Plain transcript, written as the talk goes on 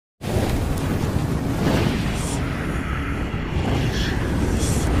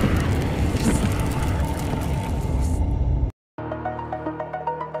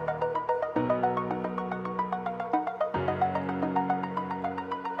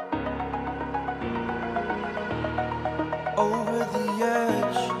over the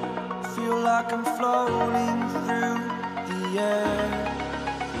edge. Feel like I'm floating through the air.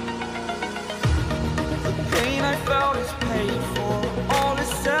 The pain I felt is paid for, all is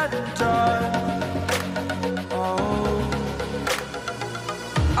said and done. Oh,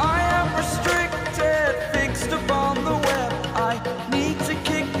 I am restricted, fixed upon the web. I need to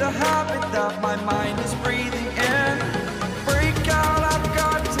kick the habit that my mind is breathing in. Break out, I've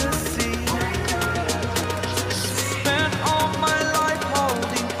got to see. Spent all my life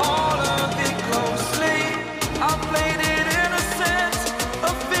holding all of it closely. I played it innocent,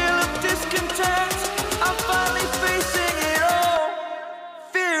 a feel of discontent. I'm finally facing it all,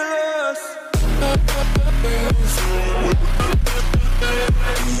 fearless.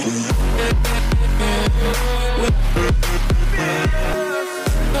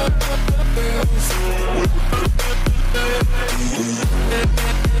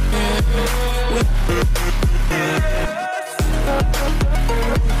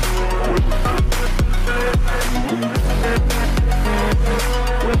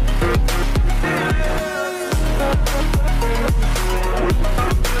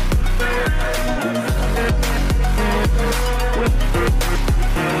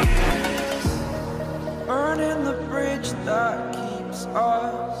 Burning the bridge that keeps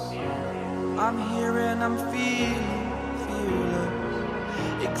us. I'm here and I'm feeling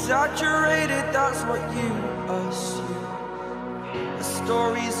fearless. Exaggerated, that's what you assume. The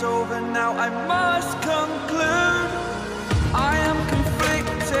story's over now, I must conclude. I am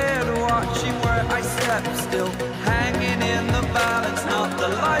conflicted, watching where I step still, hanging in the balance. Not the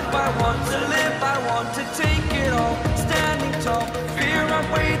life I want to live, I want to take it all. Standing tall, fear I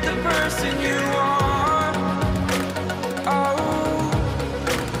weighed the person you are. Oh,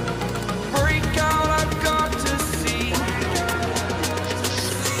 break out, I've got to see.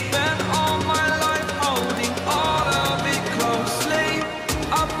 Spent all my life holding all of it closely.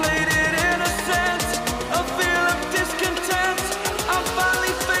 I played it innocent, a feel of discontent. I'm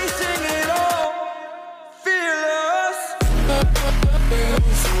finally facing it all, fearless.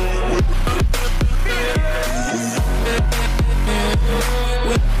 Fearless.